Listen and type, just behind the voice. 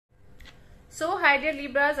So hi dear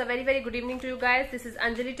Libras, a very good evening to you guys. This is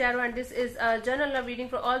Anjali Tarot and this is a general love reading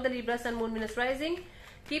for all the Libras and Moon Venus rising.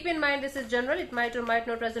 Keep in mind this is general, it might or might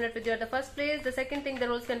not resonate with you at the first place. The second thing, the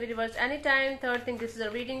roles can be reversed anytime. Third thing, this is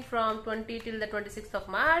a reading from 20 till the 26th of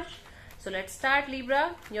March. So let's start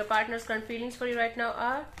Libra. Your partner's current feelings for you right now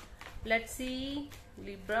are, let's see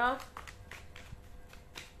Libra.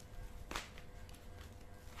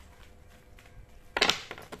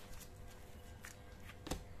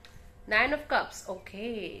 Nine of Cups.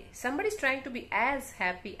 Okay, somebody's trying to be as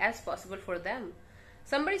happy as possible for them.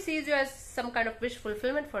 Somebody sees you as some kind of wish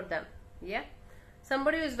fulfillment for them. Yeah,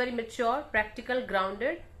 somebody who is very mature, practical,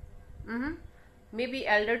 grounded, maybe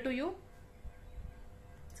elder to you.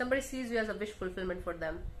 Somebody sees you as a wish fulfillment for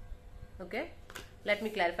them. Okay, let me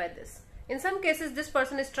clarify this. In some cases this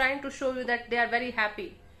person is trying to show you that they are very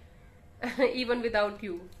happy even without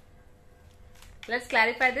you. Let's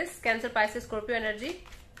clarify this. Cancer, Pisces, Scorpio energy.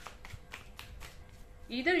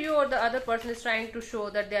 Either you or the other person is trying to show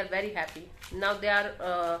that they are very happy. Now they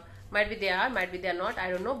are, might be they are not, I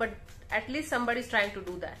don't know, but at least somebody is trying to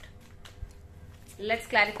do that. Let's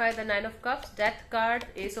clarify the Nine of Cups, Death card,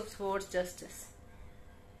 Ace of Swords, Justice.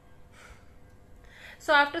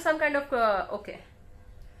 So after some kind of,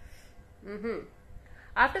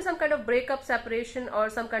 after some kind of breakup, separation or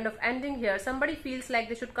some kind of ending here, somebody feels like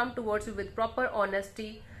they should come towards you with proper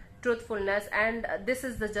honesty, truthfulness, and this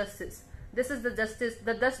is the justice. This is the justice.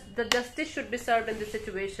 The justice should be served in this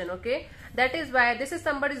situation. Okay, that is why this is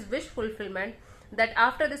somebody's wish fulfillment, that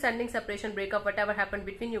after this ending, separation, breakup, whatever happened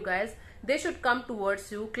between you guys, they should come towards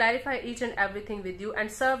you, clarify each and everything with you and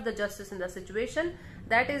serve the justice in the situation.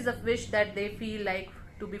 That is the wish that they feel like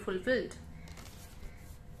to be fulfilled.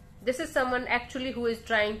 This is someone actually who is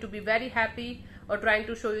trying to be very happy or trying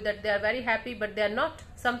to show you that they are very happy, but they are not.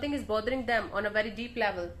 Something is bothering them on a very deep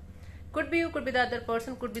level. Could be you, could be the other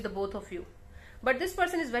person, could be the both of you. But this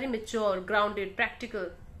person is very mature, grounded, practical.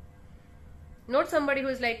 Not somebody who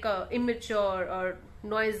is like immature or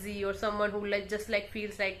noisy or someone who just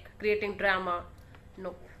feels like creating drama.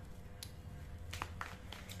 No.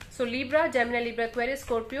 So Libra, Gemini, Libra, Aquarius,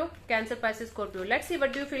 Scorpio, Cancer, Pisces, Scorpio. Let's see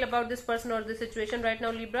what do you feel about this person or this situation right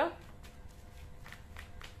now, Libra.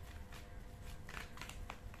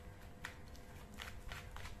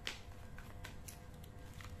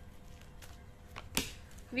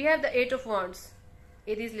 We have the Eight of Wands,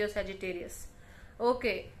 Aries, Leo, Sagittarius.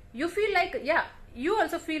 Okay, you feel like, yeah, you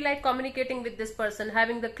also feel like communicating with this person,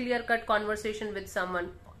 having the clear-cut conversation with someone,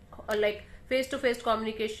 or like face-to-face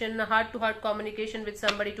communication, heart-to-heart communication with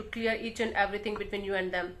somebody to clear each and everything between you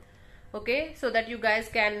and them. Okay, so that you guys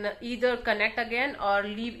can either connect again or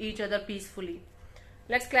leave each other peacefully.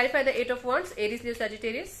 Let's clarify the Eight of Wands, Aries, Leo,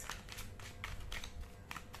 Sagittarius.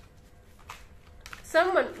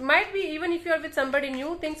 Someone, might be even if you are with somebody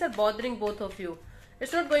new, things are bothering both of you.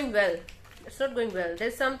 It's not going well. It's not going well.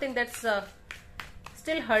 There's something that's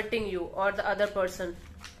still hurting you or the other person.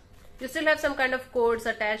 You still have some kind of codes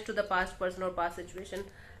attached to the past person or past situation.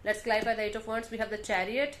 Let's clarify the Eight of Wands. We have the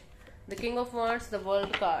Chariot, the King of Wands, the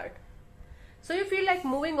World card. So you feel like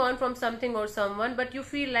moving on from something or someone, but you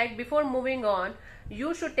feel like before moving on,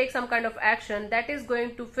 you should take some kind of action that is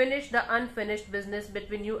going to finish the unfinished business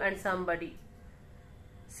between you and somebody.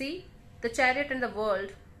 See, the Chariot and the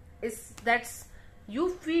World is that's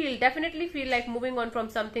you definitely feel like moving on from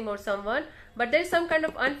something or someone, but there is some kind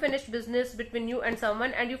of unfinished business between you and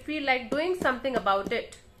someone and you feel like doing something about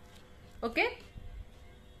it. Okay,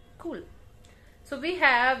 cool. So we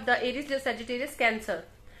have the Aries, Leo, Sagittarius, Cancer.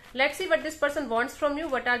 Let's see what this person wants from you.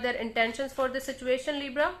 What are their intentions for this situation,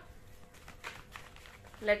 Libra?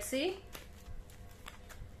 Let's see.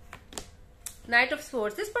 Knight of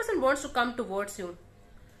Swords. This person wants to come towards you.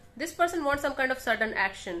 This person wants some kind of sudden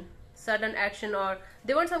action, or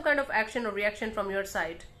they want some kind of action or reaction from your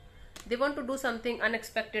side. They want to do something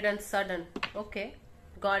unexpected and sudden. Okay,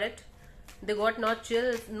 got it. They got no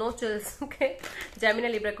chills. Okay, Gemini,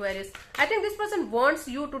 Libra, Aquarius. I think this person wants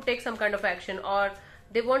you to take some kind of action, or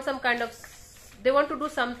they want to do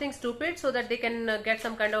something stupid so that they can get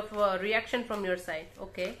some kind of reaction from your side.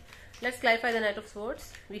 Okay, let's clarify the Knight of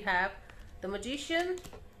Swords. We have the Magician,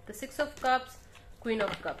 the Six of Cups, Queen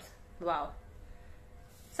of Cups. Wow.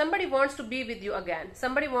 Somebody wants to be with you again.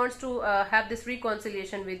 Somebody wants to have this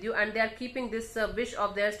reconciliation with you, and they are keeping this wish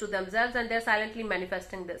of theirs to themselves and they are silently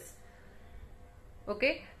manifesting this.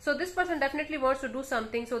 Okay, so this person definitely wants to do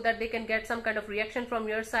something so that they can get some kind of reaction from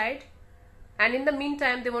your side, and in the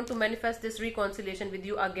meantime they want to manifest this reconciliation with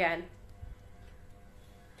you again.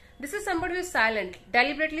 This is somebody who is silent.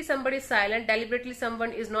 Deliberately somebody is silent. Deliberately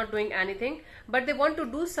someone is not doing anything. But they want to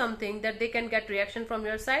do something that they can get reaction from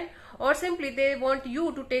your side. Or simply they want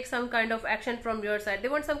you to take some kind of action from your side. They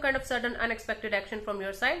want some kind of sudden unexpected action from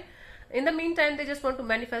your side. In the meantime, they just want to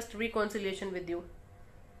manifest reconciliation with you.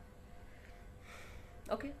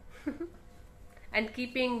 Okay? And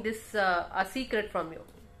keeping this a secret from you.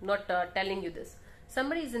 Not telling you this.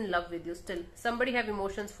 Somebody is in love with you still. Somebody have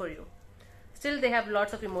emotions for you. Still they have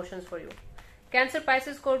lots of emotions for you. Cancer,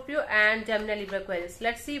 Pisces, Scorpio and Gemini, Libra, Aquarius.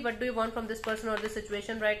 Let's see what do you want from this person or this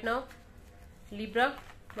situation right now. Libra,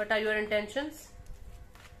 what are your intentions?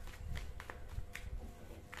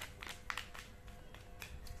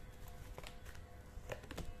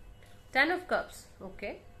 Ten of Cups.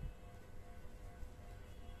 Okay.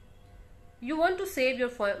 You want to save your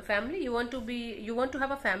family? You want to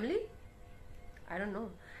have a family? I don't know.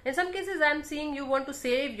 In some cases, I'm seeing you want to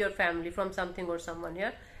save your family from something or someone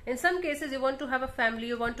here. In some cases, you want to have a family,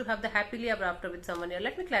 you want to have the happily ever after with someone here.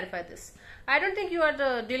 Let me clarify this. I don't think you are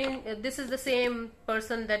this is the same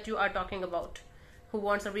person that you are talking about, who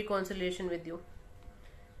wants a reconciliation with you.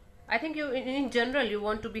 I think you, in general, you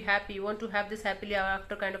want to be happy, you want to have this happily ever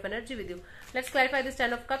after kind of energy with you. Let's clarify this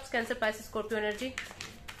Ten of Cups, Cancer, Pisces, Scorpio energy.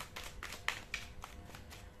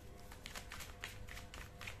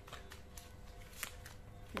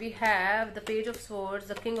 We have the Page of Swords,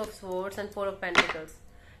 the King of Swords and Four of Pentacles.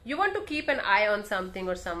 You want to keep an eye on something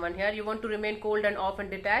or someone here. You want to remain cold and off and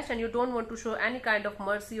detached, and you don't want to show any kind of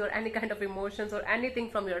mercy or any kind of emotions or anything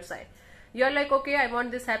from your side. You're like, okay, I want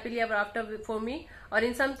this happily ever after for me. Or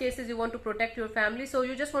in some cases, you want to protect your family. So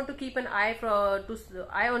you just want to keep an eye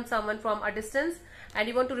on someone from a distance, and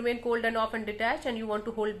you want to remain cold and off and detached, and you want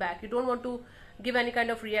to hold back. You don't want to give any kind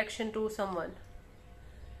of reaction to someone.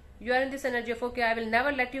 You are in this energy of, okay, I will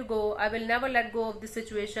never let you go. I will never let go of this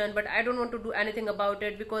situation, but I don't want to do anything about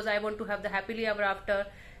it because I want to have the happily ever after.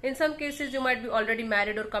 In some cases, you might be already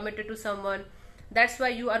married or committed to someone. That's why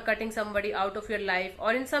you are cutting somebody out of your life.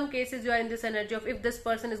 Or in some cases, you are in this energy of, if this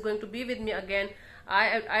person is going to be with me again,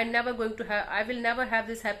 I will never have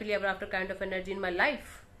this happily ever after kind of energy in my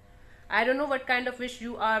life. I don't know what kind of wish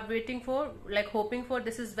you are waiting for, like hoping for.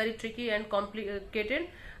 This is very tricky and complicated.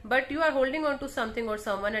 But you are holding on to something or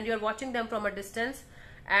someone, and you are watching them from a distance,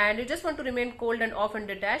 and you just want to remain cold and off and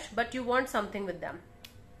detached, but you want something with them.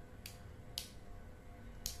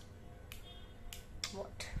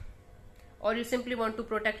 What? Or you simply want to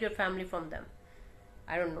protect your family from them.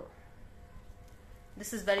 I don't know.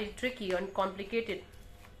 This is very tricky and complicated.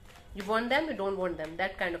 You want them, you don't want them.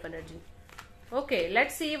 That kind of energy. Okay,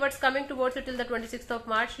 let's see what's coming towards you till the 26th of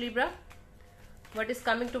March, Libra. What is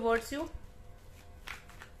coming towards you?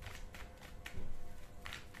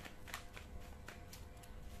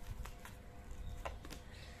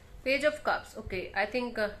 Page of Cups. Okay, I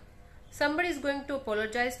think somebody is going to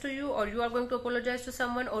apologize to you, or you are going to apologize to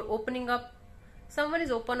someone, or opening up. Someone is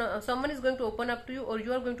going to open up to you, or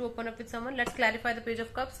you are going to open up with someone. Let's clarify the Page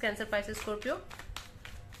of Cups, Cancer, Pisces, Scorpio.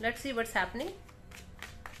 Let's see what's happening.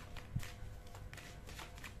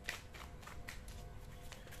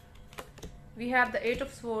 We have the Eight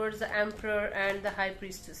of Swords, the Emperor and the High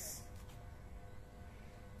Priestess.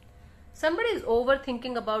 Somebody is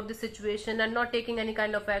overthinking about the situation and not taking any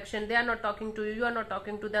kind of action. They are not talking to you, you are not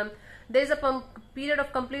talking to them. There is a period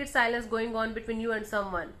of complete silence going on between you and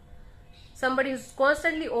someone. Somebody is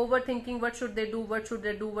constantly overthinking, what should they do, what should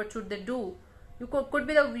they do, what should they do. Could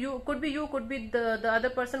be the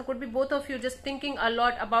other person, could be both of you, just thinking a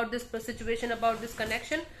lot about this situation, about this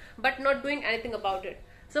connection, but not doing anything about it.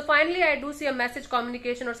 So finally, I do see a message,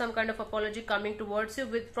 communication or some kind of apology coming towards you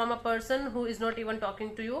from a person who is not even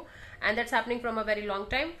talking to you, and that's happening from a very long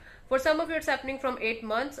time. For some of you, it's happening from 8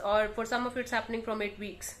 months, or for some of you, it's happening from 8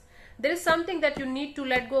 weeks. There is something that you need to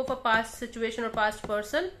let go of a past situation or past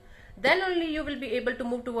person. Then only you will be able to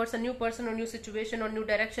move towards a new person or new situation or new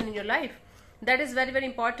direction in your life. That is very, very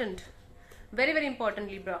important. Very, very important,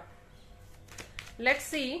 Libra. Let's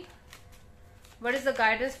see what is the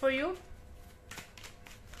guidance for you.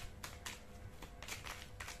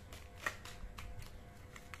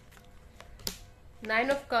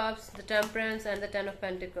 Nine of Cups, the Temperance and the Ten of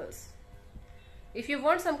Pentacles. If you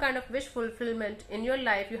want some kind of wish fulfillment in your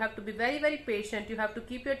life, you have to be very, very patient. You have to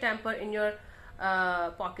keep your temper in your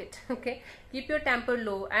pocket. Okay, keep your temper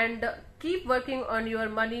low and keep working on your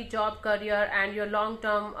money, job, career and your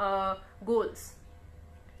long-term goals.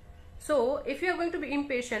 So if you are going to be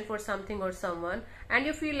impatient for something or someone, and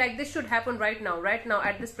you feel like this should happen right now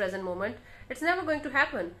at this present moment, It's never going to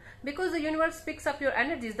happen, because the universe picks up your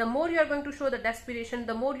energies. The more you are going to show the desperation,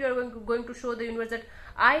 the more you are going to show the universe that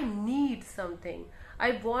I need something,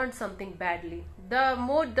 I want something badly, the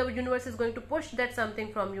more the universe is going to push that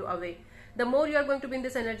something from you away. The more you are going to be in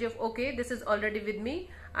this energy of, okay, this is already with me,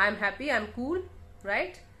 I am happy, I am cool,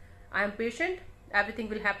 right? I am patient, everything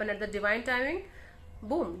will happen at the divine timing.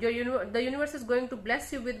 Boom, the universe is going to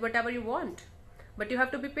bless you with whatever you want. But you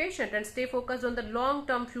have to be patient and stay focused on the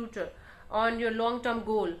long-term future, on your long-term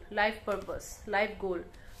goal, life purpose, life goal,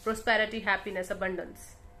 prosperity, happiness,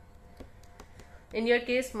 abundance. In your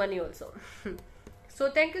case, money also. So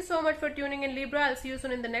thank you so much for tuning in, Libra. I'll see you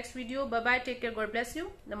soon in the next video. Bye bye, take care, God bless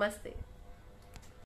you. Namaste.